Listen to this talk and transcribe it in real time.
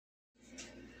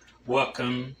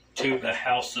Welcome to the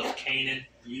House of Canaan,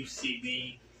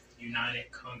 UCB,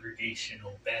 United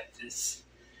Congregational Baptist,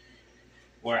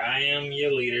 where I am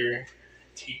your leader,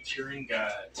 teacher, and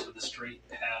guide to the straight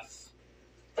path,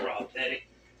 prophetic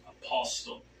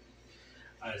apostle,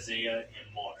 Isaiah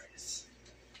and Morris.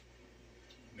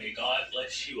 May God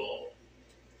bless you all.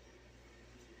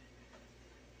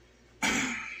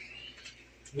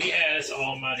 We ask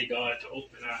Almighty God to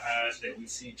open our eyes that we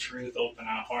see truth, open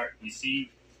our heart we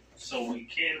see so we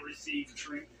can receive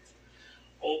truth,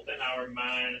 open our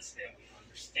minds that we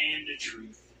understand the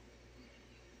truth.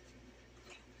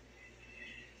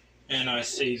 And I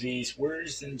say these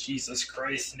words in Jesus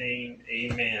Christ's name,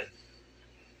 amen.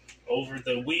 Over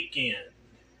the weekend,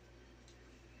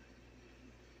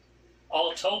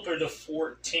 October the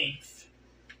 14th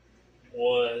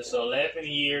was 11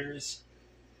 years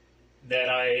that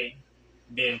I've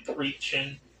been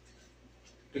preaching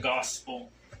the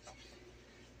gospel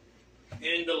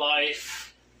in the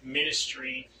life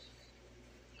ministry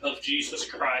of Jesus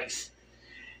Christ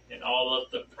and all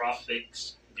of the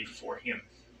prophets before him.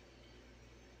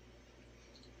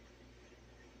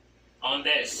 On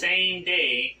that same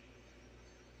day,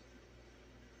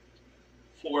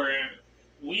 for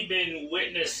we've been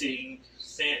witnessing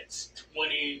since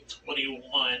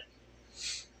 2021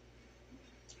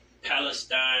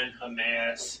 Palestine,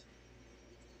 Hamas,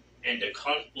 and the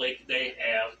conflict they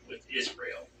have with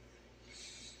Israel.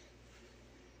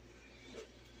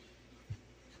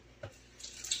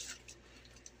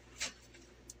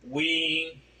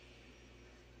 We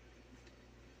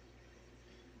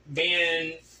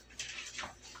been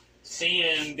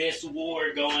seeing this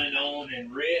war going on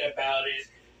and read about it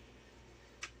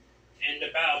in the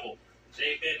Bible.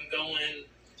 They've been going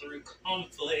through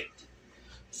conflict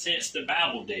since the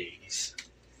Bible days.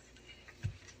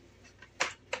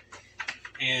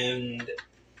 And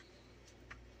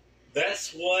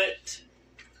that's what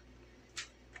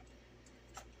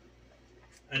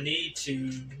I need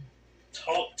to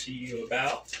talk to you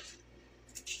about.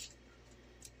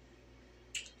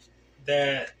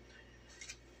 That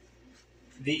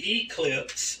the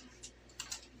eclipse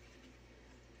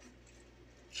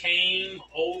came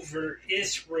over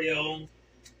Israel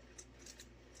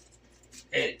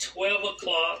at 12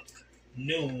 o'clock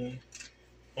noon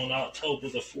on October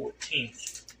the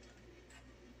 14th.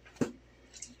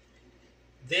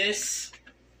 This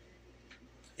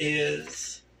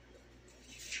is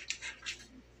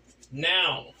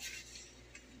now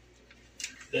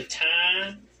the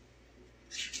time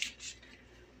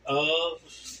of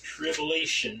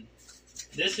tribulation.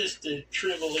 This is the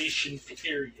tribulation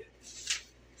period.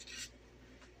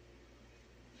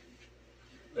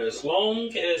 As long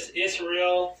as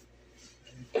Israel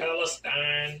and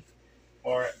Palestine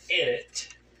are at it,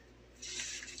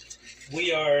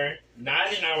 we are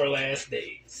not in our last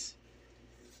days.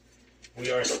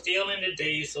 We are still in the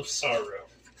days of sorrow.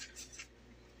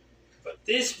 But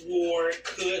this war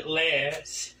could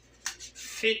last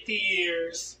 50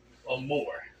 years or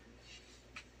more.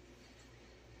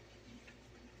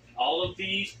 All of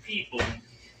these people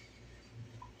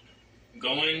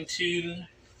going to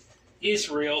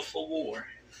Israel for war.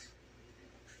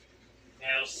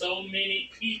 Now, so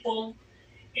many people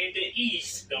in the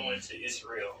east going to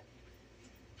Israel.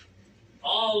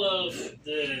 All of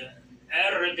the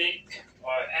Arabic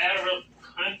or Arab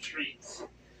countries,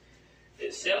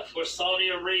 except for Saudi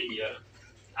Arabia,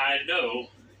 I know,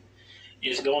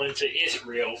 is going to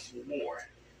Israel for war.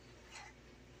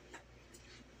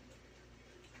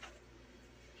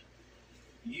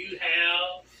 You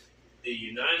have the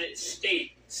United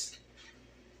States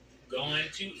going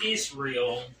to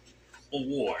Israel for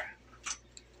war.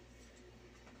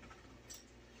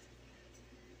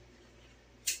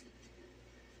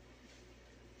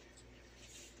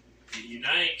 The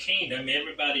United Kingdom,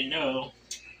 everybody know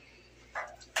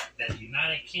that the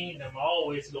United Kingdom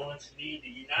always going to need the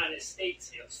United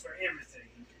States help for everything.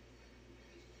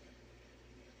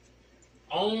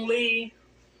 Only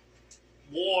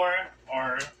war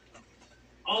or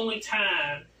only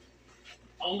time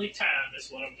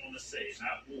is what I'm going to say,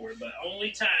 not war, but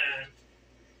only time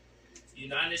the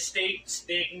United States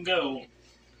didn't go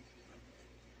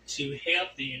to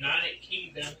help the United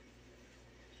Kingdom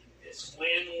is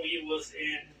when we was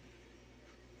in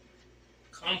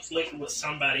conflict with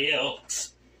somebody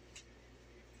else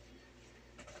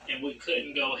and we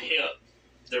couldn't go help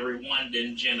the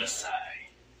Rwandan genocide.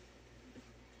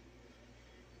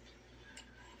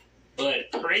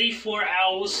 But pray for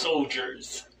our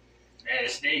soldiers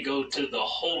as they go to the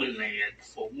Holy Land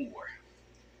for war.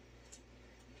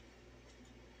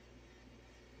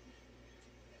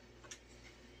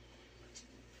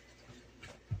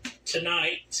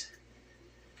 Tonight,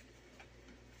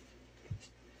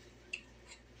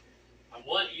 I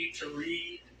want you to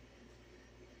read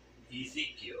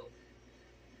Ezekiel,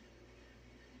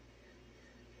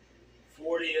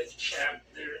 40th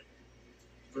chapter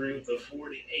through the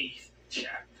 48th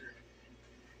chapter.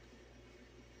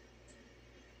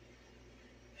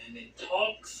 And it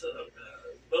talks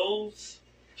about those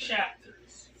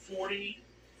chapters, 40,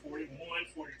 41,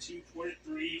 42,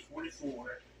 43,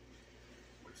 44,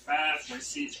 45,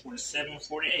 46, 47,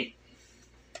 48.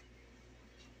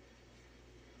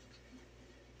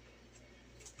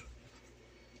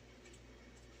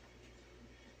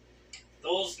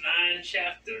 Those 9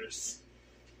 chapters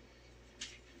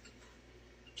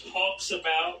talks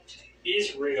about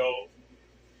Israel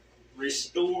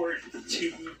restored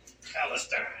to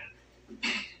Palestine.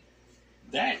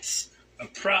 That's a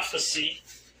prophecy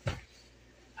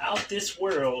out this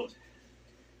world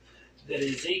that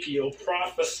Ezekiel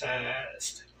prophesied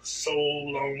so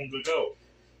long ago.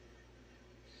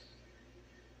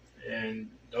 And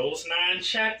those 9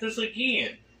 chapters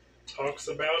again talks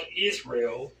about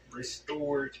Israel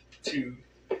restored to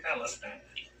Palestine.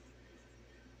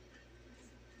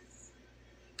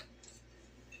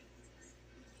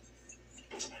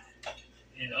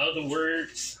 In other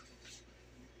words,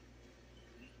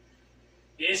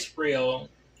 Israel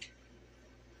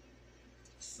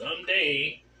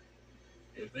someday,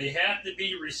 if they have to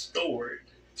be restored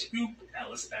to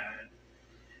Palestine,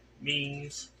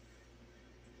 means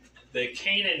the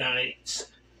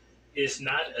Canaanites is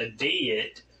not a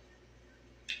dead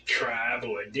tribe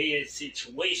or a dead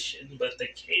situation, but the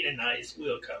Canaanites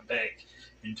will come back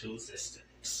into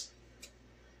existence.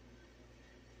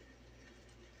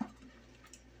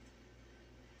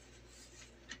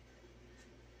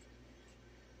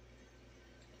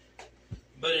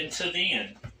 But until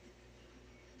then,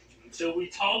 until we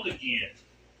talk again,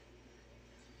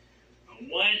 I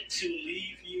want to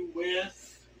leave you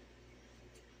with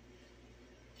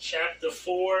chapter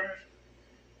 4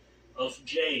 of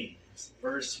James,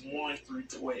 verse 1 through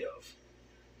 12.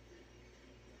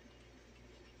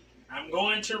 I'm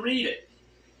going to read it.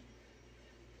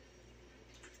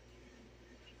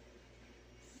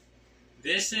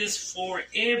 This is for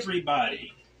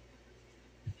everybody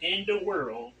in the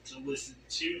world to listen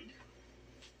to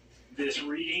this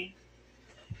reading,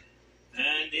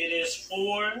 and it is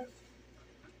for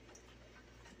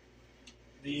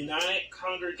the United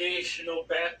Congregational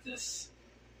Baptists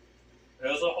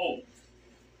as a whole,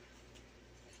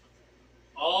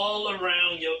 all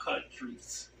around your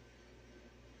countries.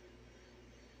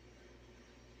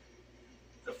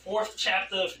 The 4th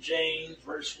chapter of James,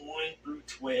 verse 1 through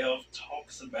 12,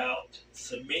 talks about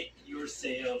submit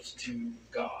yourselves to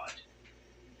God.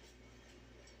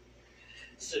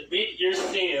 Submit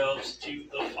yourselves to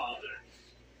the Father.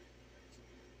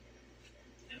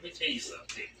 Let me tell you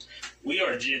something. We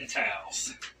are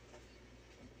Gentiles.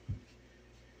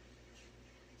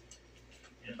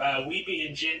 And by we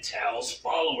being Gentiles,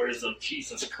 followers of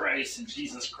Jesus Christ and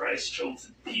Jesus Christ's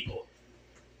chosen people,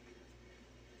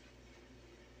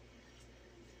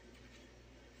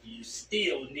 you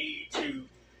still need to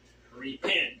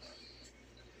repent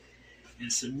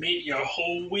and submit your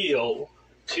whole will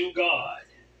to God,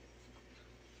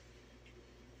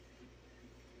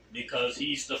 because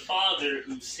He's the Father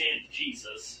who sent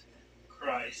Jesus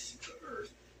Christ to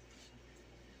earth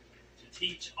to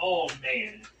teach all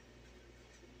men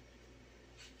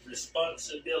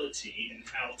responsibility in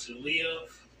how to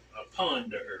live upon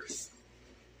the earth.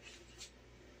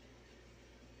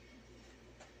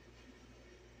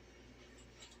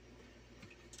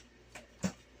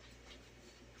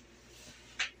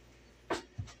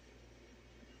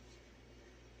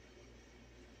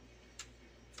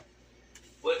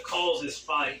 What causes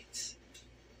fights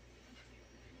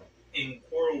and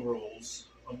quarrels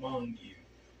among you?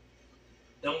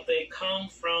 Don't they come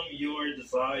from your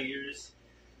desires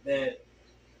that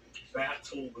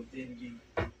battle within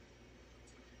you?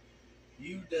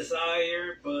 You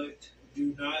desire but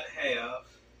do not have,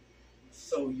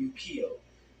 so you kill.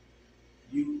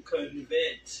 You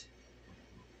covet,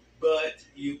 but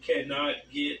you cannot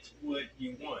get what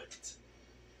you want.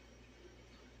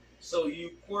 So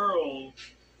you quarrel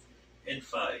and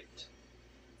fight.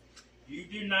 You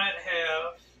do not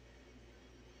have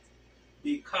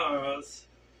because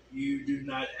you do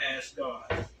not ask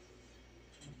God.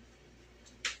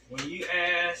 When you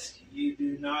ask, you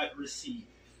do not receive,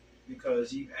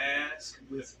 because you ask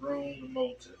with wrong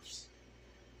motives,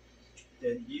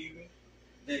 that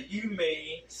you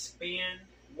may spend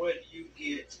what you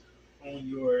get on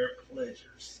your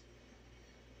pleasures.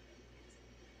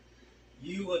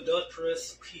 You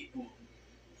adulterous people,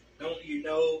 Don't you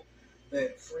know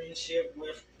that friendship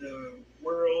with the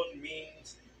world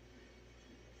means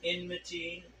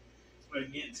enmity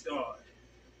against God?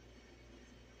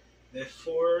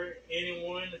 Therefore,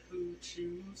 anyone who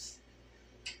chooses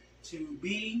to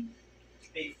be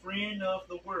a friend of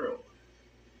the world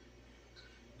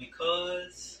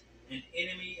because an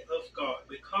enemy of God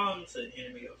becomes an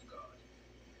enemy of God.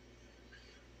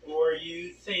 Or you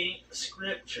think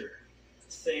Scripture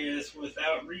says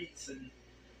without reason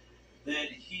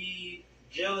that he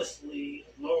jealously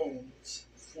longs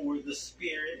for the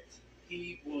Spirit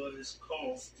he was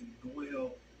caused to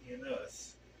dwell in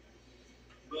us.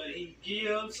 But he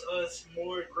gives us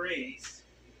more grace.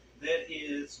 That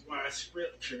is why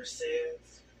Scripture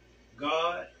says,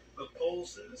 God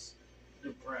opposes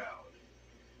the proud,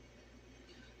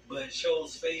 but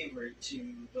shows favor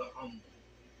to the humble.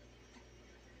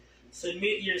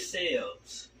 Submit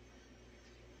yourselves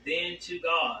then to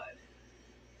God.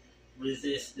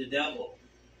 Resist the devil,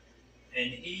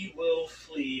 and he will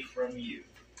flee from you.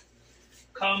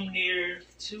 Come near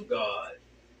to God,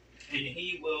 and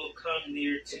he will come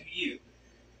near to you.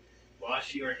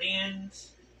 Wash your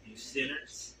hands, you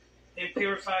sinners, and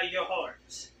purify your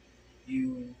hearts,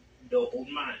 you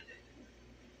double-minded.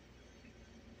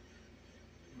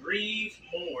 Grieve,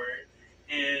 mourn,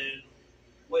 and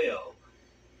wail.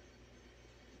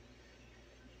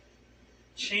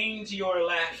 Change your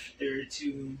laughter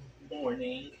to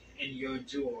mourning and your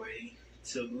joy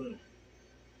to gloom.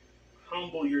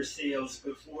 Humble yourselves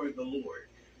before the Lord,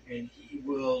 and he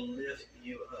will lift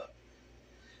you up.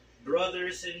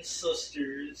 Brothers and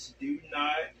sisters, do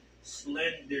not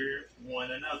slander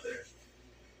one another.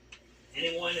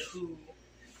 Anyone who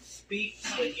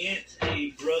speaks against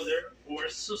a brother or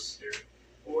sister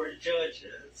or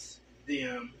judges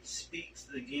them speaks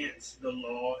against the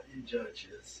law and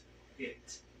judges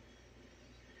it.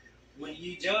 When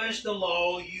you judge the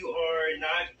law, you are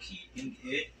not keeping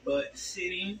it, but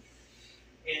sitting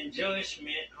in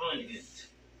judgment on it.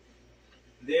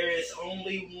 There is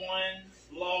only one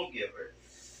lawgiver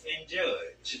and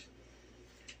judge,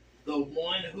 the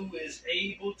one who is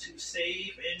able to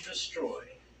save and destroy.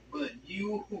 But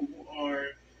you who are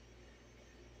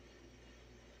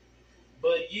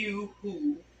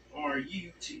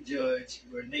you to judge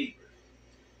your neighbor?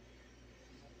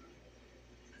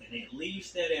 And it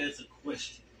leaves that as a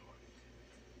question mark.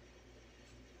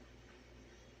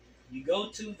 You go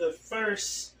to the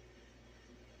first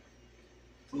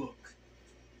book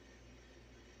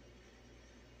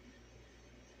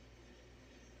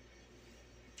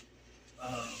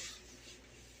of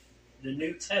the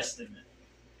New Testament.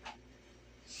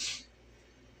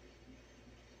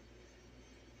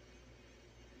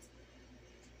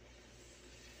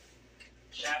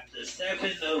 Chapter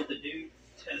 7 of the New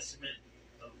Testament,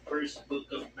 the first book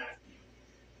of Matthew.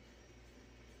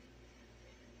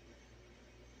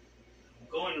 I'm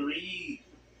going to read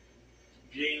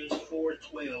James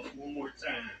 4:12 one more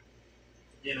time.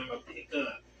 Then I'm going to pick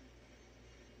up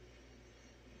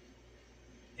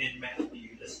in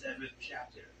Matthew, the 7th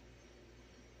chapter.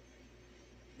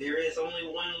 There is only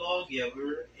one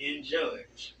lawgiver and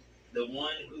judge, the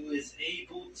one who is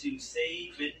able to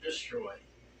save and destroy.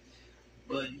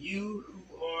 But you who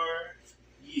are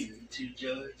you to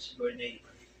judge your neighbor?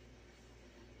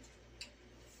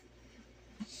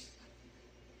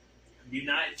 Do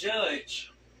not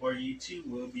judge, or you too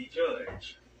will be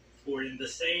judged. For in the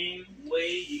same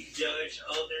way you judge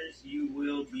others, you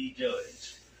will be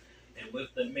judged. And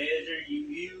with the measure you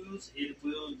use, it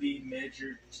will be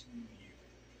measured to you.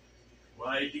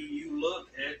 Why do you look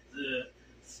at the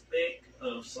speck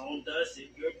of sawdust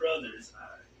in your brother's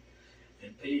eye,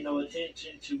 and pay no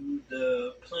attention to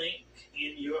the plank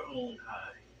in your own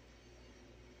eye?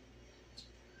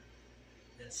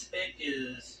 And speck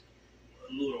is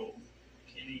a little,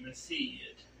 can't even see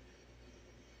it.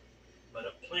 But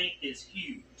a plank is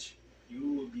huge.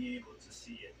 You will be able to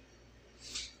see it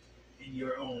in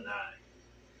your own eye.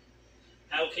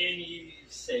 How can you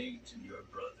say to your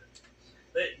brother,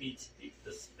 let me take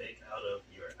the speck out of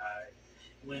your eye,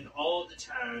 when all the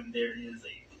time there is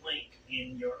a plank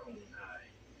in your own eye?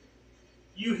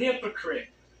 You hypocrite!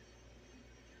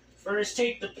 First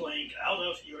take the plank out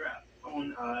of your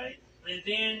own eye, and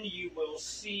then you will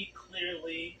see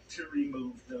clearly to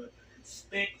remove the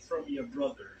speck from your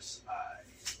brother's eye.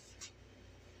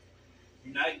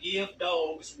 Do not give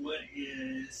dogs what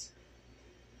is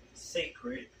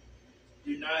sacred.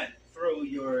 Do not throw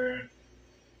your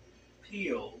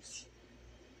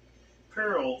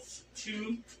pearls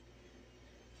to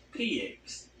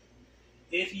pigs.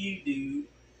 If you do,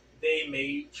 they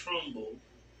may tremble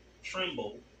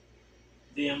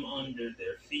them under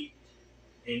their feet,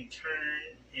 and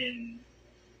turn and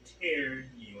tear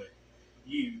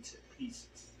you to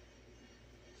pieces.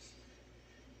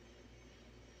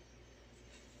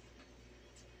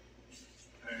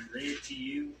 I read to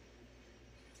you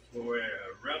for a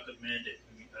recommended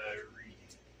reading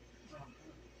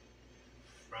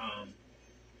from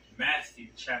Matthew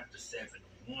chapter 7,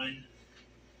 1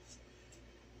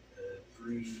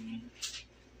 through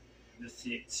the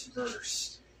 6th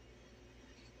verse.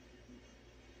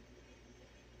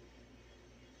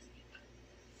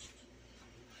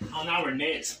 On our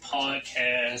next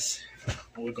podcast,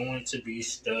 we're going to be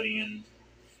studying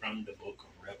from the book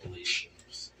of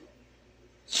Revelations.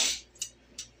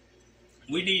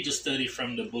 We need to study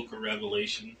from the book of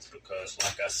Revelations because,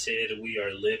 like I said, we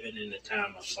are living in a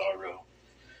time of sorrow,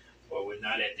 but we're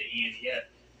not at the end yet.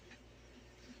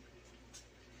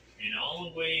 And the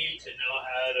only way to know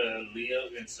how to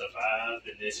live and survive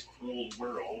in this cruel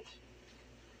world,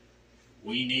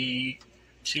 we need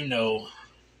to know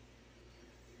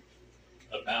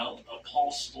about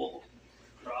Apostle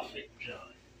Prophet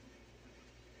John.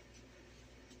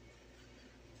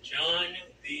 John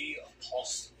the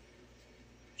Apostle.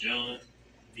 John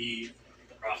the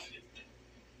Prophet.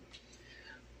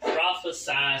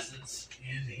 Prophesies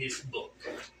in his book.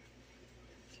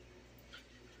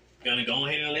 Gonna go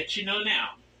ahead and let you know now.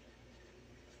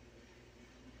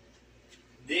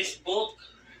 This book,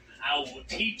 I will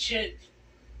teach it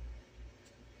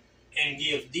and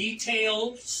give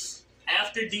details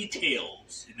after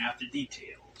details and after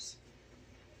details.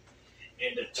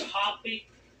 And the topic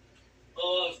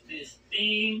of this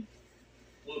theme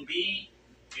will be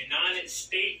United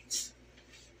States,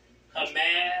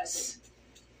 Hamas,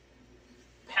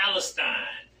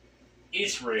 Palestine,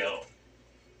 Israel,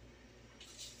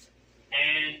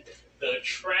 and the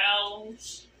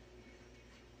trials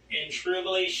and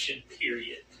tribulation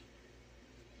period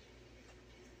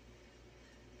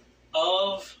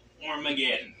of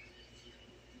Armageddon.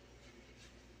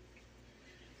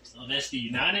 So that's the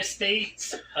United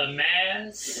States,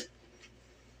 Hamas,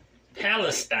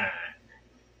 Palestine,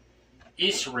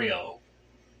 Israel,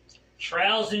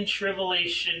 trials and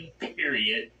tribulation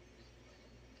period,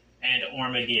 and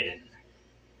Armageddon.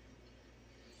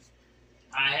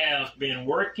 I have been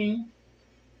working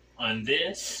on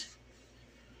this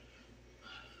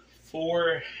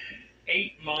for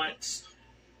 8 months,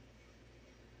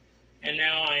 and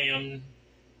now I am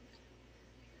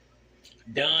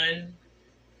done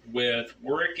with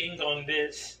working on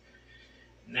this.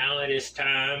 Now it is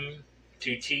time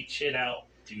to teach it out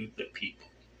to the people.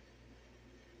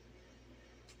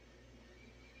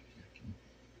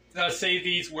 I say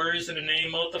these words in the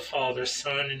name of the Father,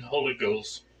 Son, and Holy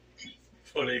Ghost,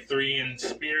 for they 3 in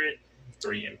spirit,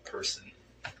 3 in person.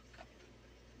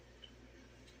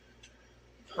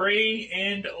 Pray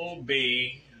and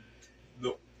obey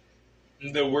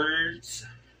the words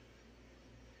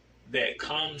that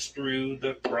comes through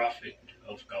the prophet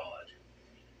of God.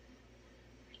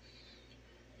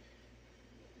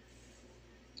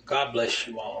 God bless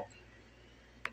you all.